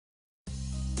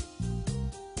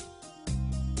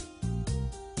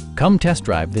Come test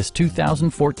drive this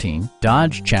 2014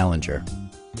 Dodge Challenger.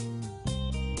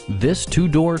 This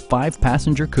two-door,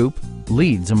 five-passenger coupe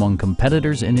leads among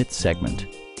competitors in its segment.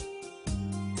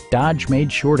 Dodge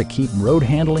made sure to keep road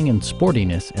handling and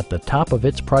sportiness at the top of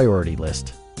its priority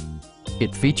list.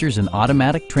 It features an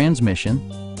automatic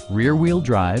transmission, rear-wheel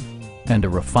drive, and a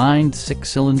refined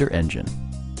six-cylinder engine.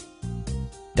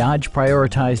 Dodge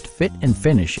prioritized fit and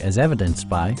finish as evidenced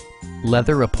by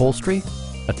leather upholstery,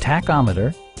 a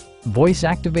tachometer,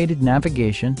 voice-activated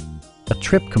navigation, a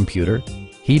trip computer,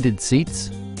 heated seats,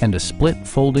 and a split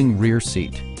folding rear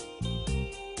seat.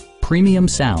 Premium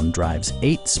sound drives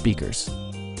 8 speakers,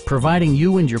 providing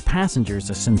you and your passengers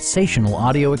a sensational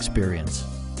audio experience.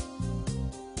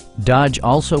 Dodge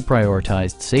also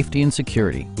prioritized safety and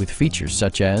security with features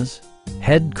such as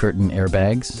head curtain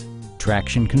airbags,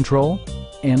 traction control,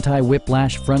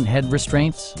 anti-whiplash front head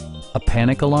restraints, a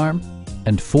panic alarm,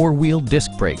 and four-wheel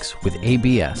disc brakes with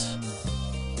ABS.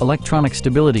 Electronic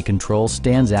stability control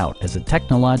stands out as a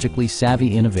technologically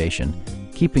savvy innovation,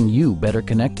 keeping you better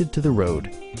connected to the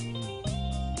road.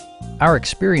 Our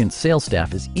experienced sales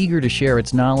staff is eager to share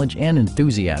its knowledge and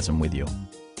enthusiasm with you.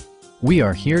 We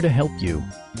are here to help you.